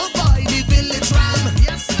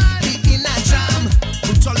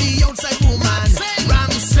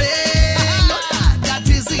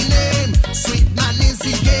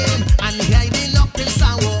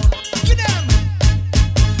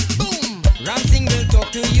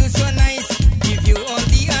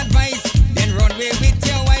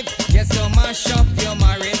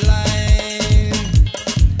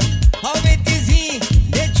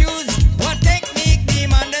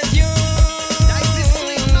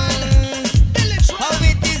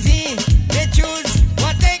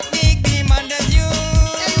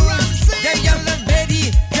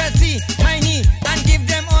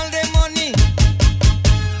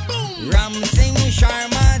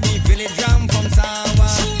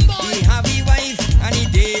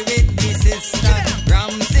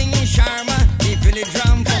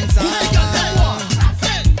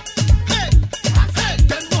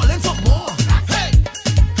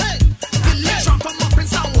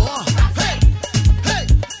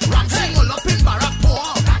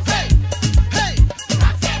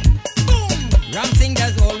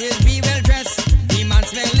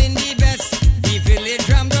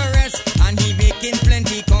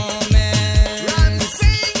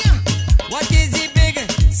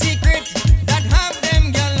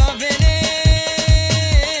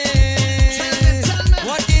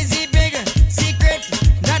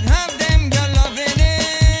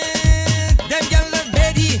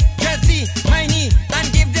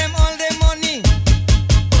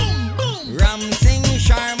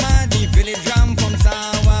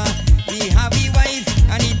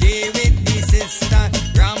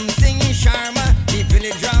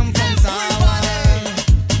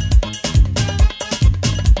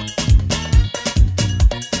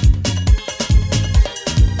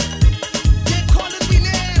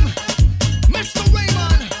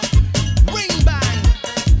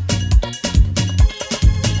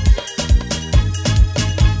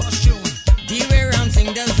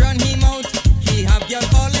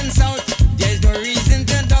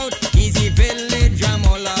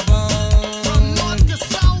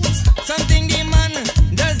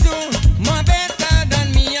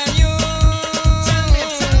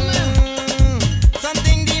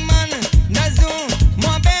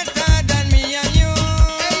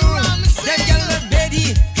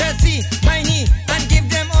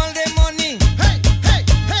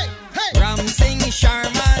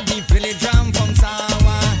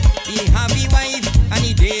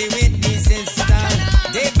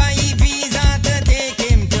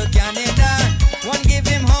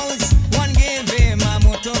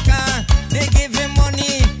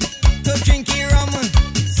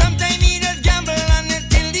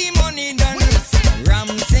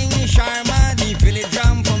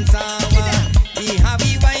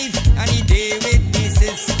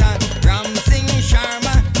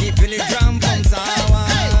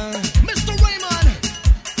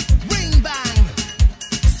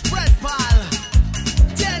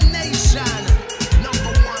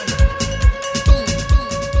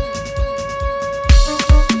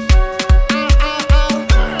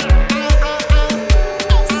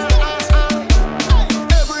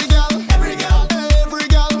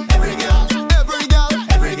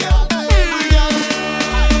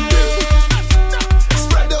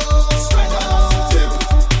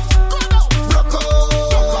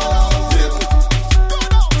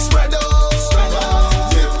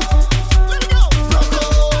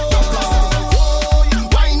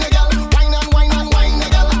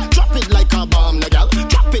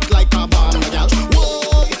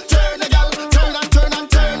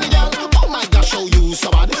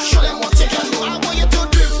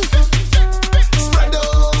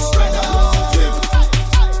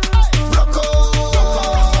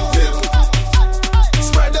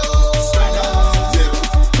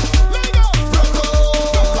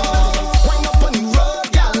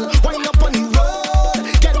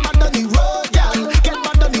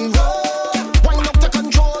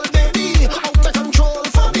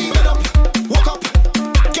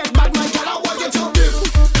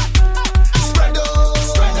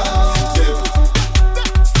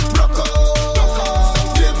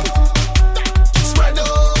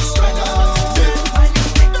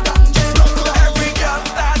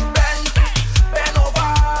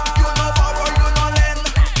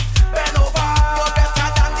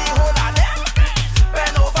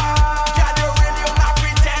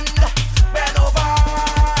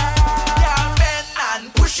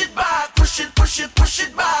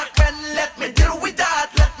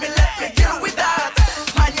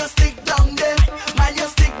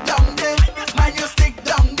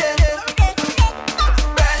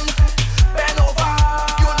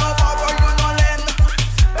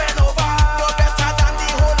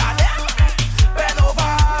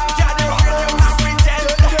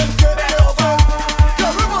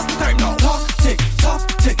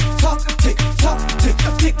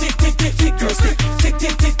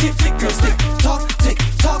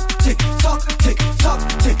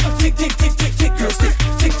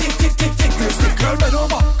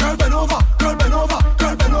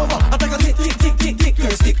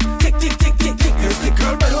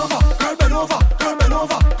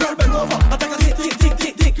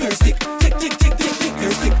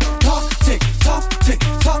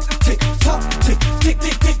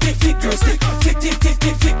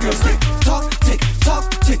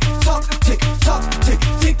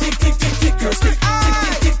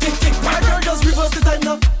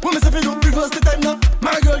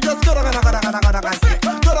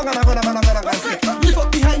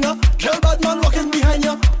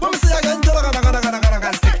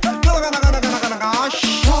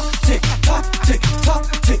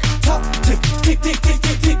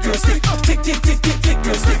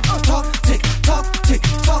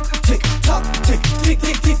 tick,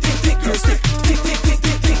 tick, tick, tick, tick, girl stick, tick, tick, tick,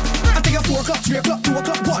 tick, tick. I take a 4 o'clock, 3 o'clock, 2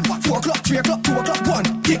 o'clock, 1. 4 o'clock, 3 o'clock, 2 o'clock,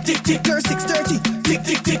 1. Tick, tick, tick, girl 6:30. Tick,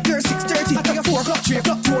 tick, tick, girl 6:30. I take a 4 o'clock, 3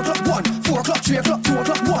 o'clock, 2 o'clock, 1. 4 o'clock, 3 o'clock, 2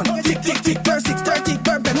 o'clock, 1. Tick, tick, tick, girl 6:30.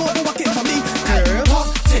 Girl bend over, walk it for me. Girl talk,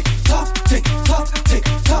 tick, tock, tick, tock, tick,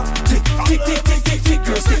 tock, tick, tick, tick, tick, tick, tick,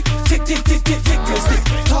 girl stick, tick, tick, tick, tick, tick, girl stick,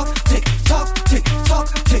 tock, tick, tock, tick, tock,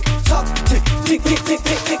 tick, tock, tick, tick, tick, tick,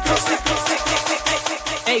 tick, tick, girl stick, tick, tick, tick, tick,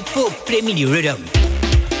 tick. Hey, Pope, play me the rhythm.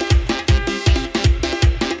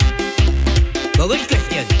 But which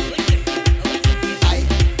question?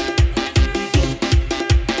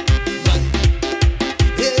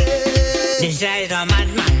 This is a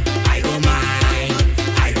madman. I don't mind.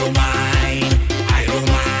 I don't mind. I don't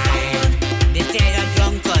mind. This is a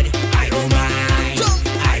drunkard. I don't mind.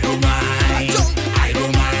 I don't mind. I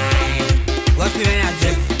don't mind. Watch me when I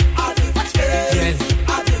drift. Drift.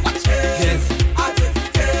 Drift.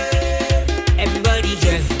 Everybody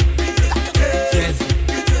drift. Drift.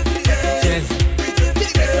 Drift.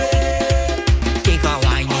 Take a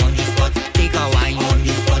wine on the spot. Take a wine on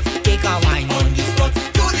the spot. Take a wine on the spot.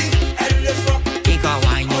 Take a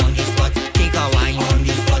wine on the spot. Take a wine on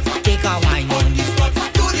the spot. Take a wine on the spot.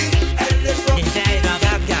 This is a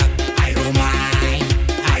dab dab. I don't mind.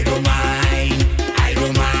 I don't mind. I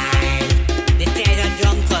don't mind. This is a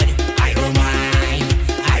drunkard. I don't mind.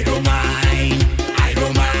 I don't mind. I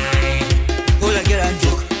don't mind. Hold on, get on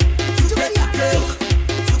joke.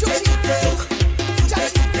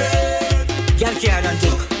 Jump chair on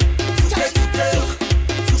joke.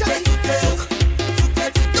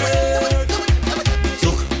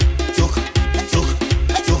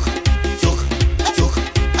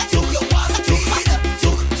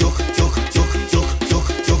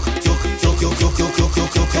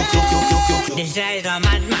 This is a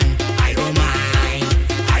madman. I don't mind.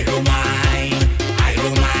 I don't mind. I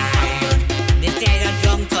don't mind. This is a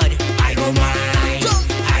drunkard. I don't mind.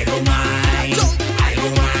 I don't mind. I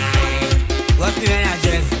don't mind. Watch me when I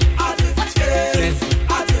drift. Drift.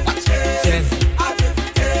 Drift.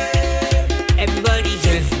 Everybody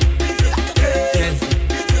drift. Drift.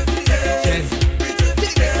 Drift.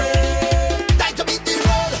 Time to beat the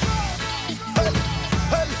road. Hey,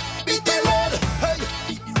 hey, beat the road. Hey.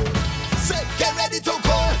 Say, get ready to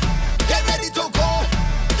go. Get ready to go.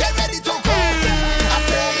 Get ready to go. I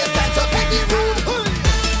say it's time to beat the road.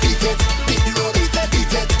 Beat it, beat the road, beat it,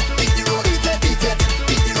 beat it, beat the road, beat it, beat it,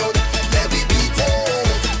 beat the road. Let me beat it.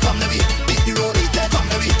 Come let me beat the road, beat it. Come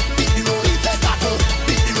let me beat the road, beat it. Start to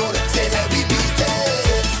beat the road. Say let me beat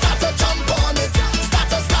it. Start to jump on it. Start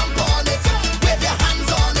to stamp on it. Wave your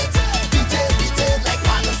hands on it. Beat it like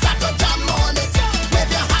one. Start to jump on it.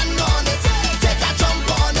 Wave your hand on it. Take a jump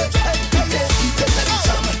on it. Beat it, let me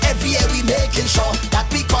jump. Every year we making sure that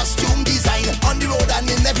we costume design on the road and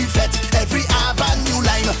in every fete, every avenue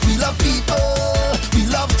line. We love people. We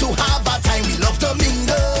love to have our time. We love to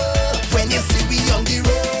mingle. When you see we on the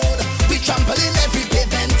road, we trample in every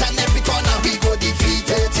pavement and every corner. We go defeat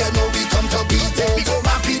it. You know we come to beat it. We go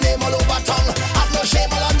rapping name all over town. Have no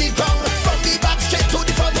shame all on the ground. From the back straight to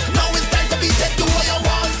the front. Now it's time to beat it. Do what you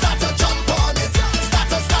want. Start to jump on it. Start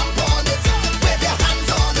to stamp on it. Wave your hands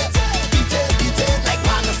on it. Beat it like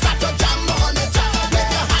one. Start to jam on it.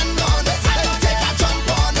 Wave your hand on it. Take a jump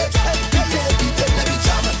on it. Beat it, let me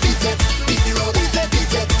jam. Beat it, beat the road. Beat it,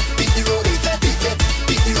 beat it, beat the road. Beat it, beat it,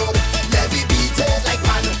 beat the road. Let me beat it like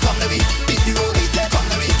one. Come let me beat the road. Beat it, come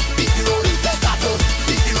let me beat the road. Beat it, start to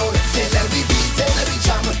beat the road. Say let me beat it, let me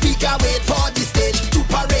jam. We can wait for the stage to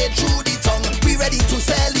parade through the tongue. We ready to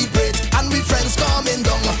celebrate and we friends coming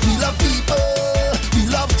down. We love people. We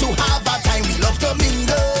love to have our time. We love to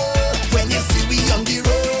mingle. When you see we on the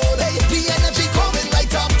road, hey, the energy coming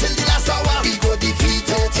right up till the last hour. We go defeat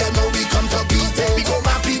it, you know we come to beat it. We go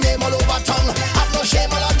rapping name all over town. Have no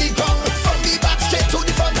shame all on the ground. From the back straight to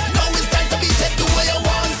the front. Now it's time to beat it. Do what you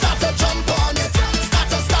want. Start to jump on it. Start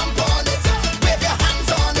to stamp on it. Wave your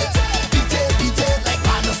hands on it. Beat it like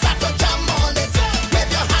one. Start to jam on it.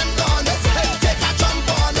 Wave your hand on it. Take a jump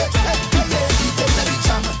on it. Beat it, let me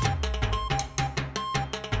jam.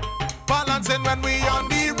 Balancing when we on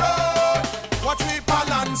the road. Watch me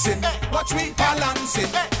balancing. Watch me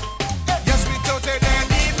balancing. Yes, we totally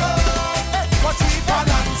any road. Watch me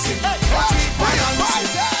balancing. Watch me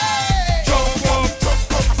balancing. Jump up,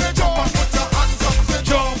 jump up, jump up, put your hands up.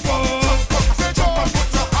 Jump up, jump up, put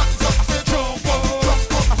your hands up. Jump up,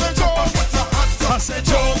 jump up, put your hands up. I said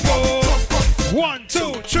jump up. 1,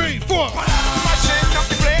 2, 3, 4. Mashing up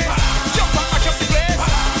the place. Jump up, mash up the place.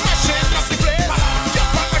 Mashing up the place.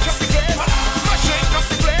 Jump up, mash up the place. Mashing up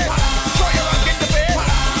the place. Throw your hand in the face.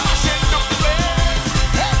 Mashing up the place.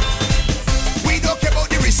 Hey. We don't care about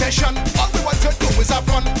the recession. All we want to do is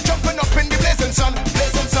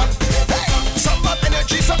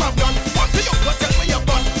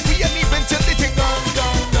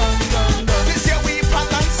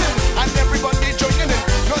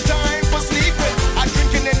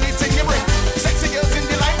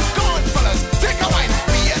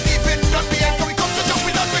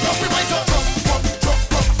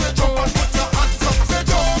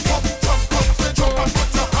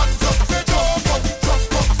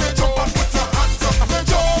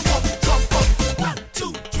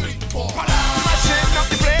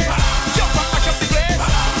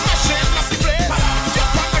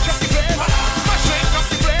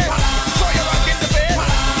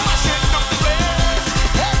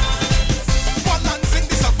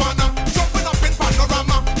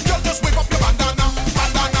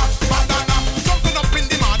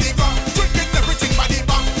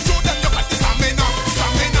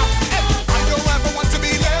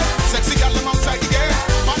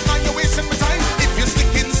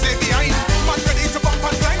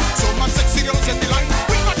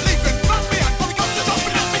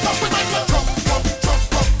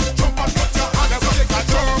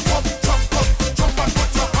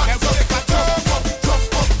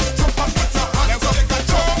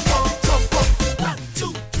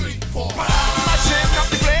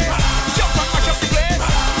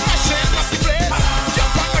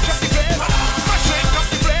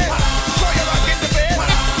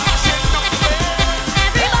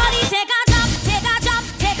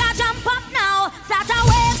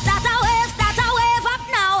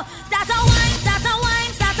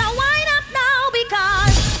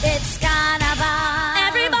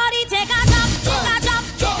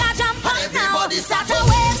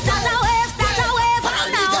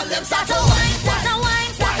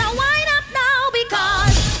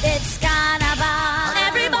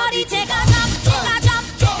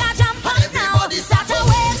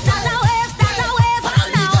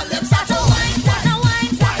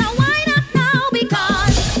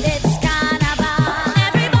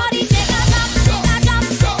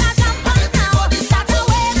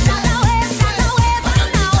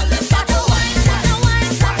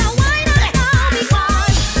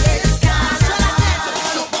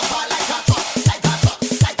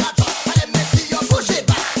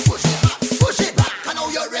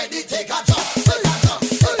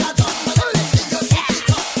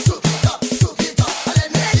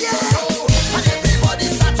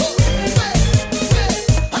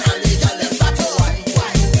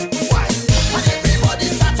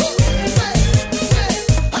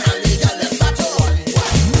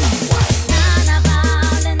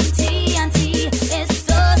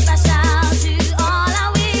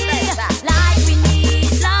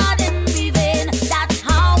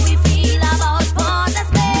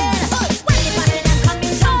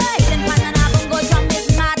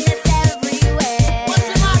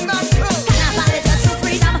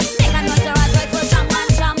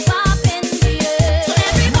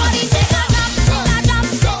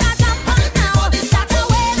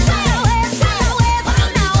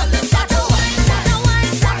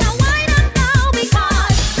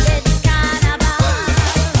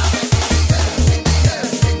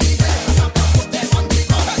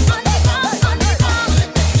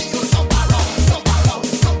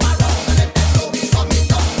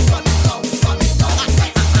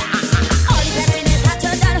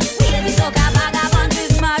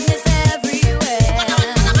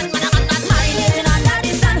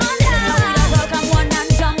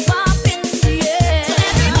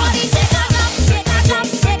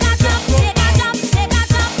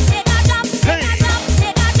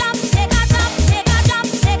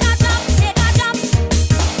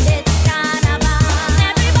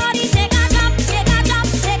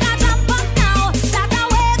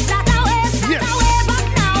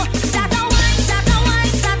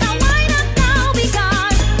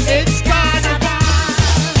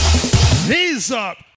hands up.